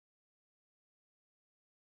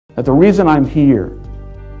That the reason I'm here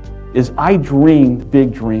is I dreamed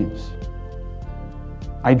big dreams.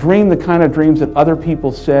 I dreamed the kind of dreams that other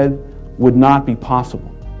people said would not be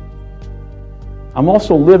possible. I'm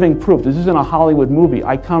also living proof. This isn't a Hollywood movie.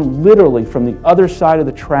 I come literally from the other side of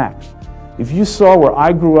the tracks. If you saw where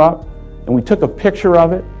I grew up and we took a picture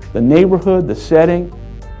of it, the neighborhood, the setting,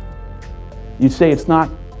 you'd say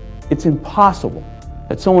it's impossible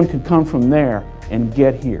that someone could come from there and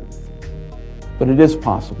get here. But it is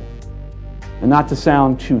possible. And not to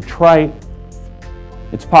sound too trite,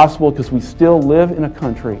 it's possible because we still live in a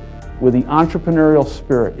country where the entrepreneurial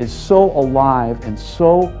spirit is so alive and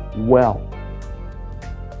so well.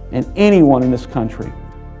 And anyone in this country,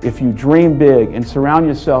 if you dream big and surround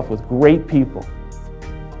yourself with great people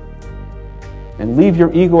and leave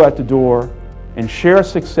your ego at the door and share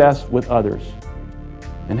success with others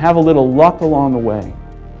and have a little luck along the way,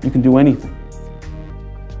 you can do anything.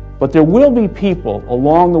 But there will be people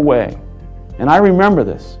along the way, and I remember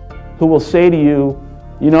this, who will say to you,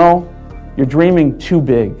 you know, you're dreaming too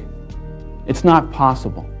big. It's not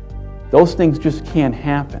possible. Those things just can't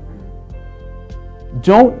happen.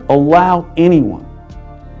 Don't allow anyone,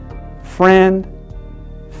 friend,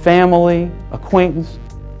 family, acquaintance,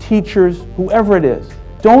 teachers, whoever it is,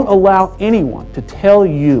 don't allow anyone to tell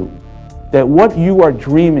you that what you are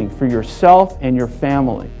dreaming for yourself and your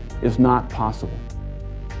family is not possible.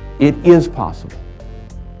 It is possible.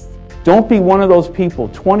 Don't be one of those people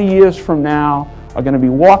 20 years from now are going to be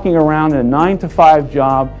walking around in a 9-to-5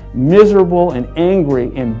 job, miserable and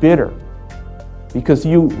angry and bitter because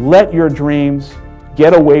you let your dreams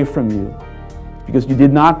get away from you because you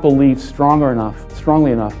did not believe strongly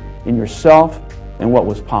enough in yourself and what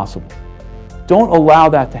was possible. Don't allow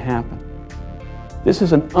that to happen. This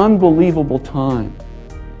is an unbelievable time.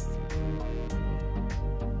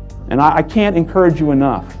 And I can't encourage you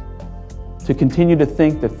enough to continue to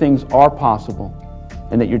think that things are possible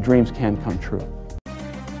and that your dreams can come true.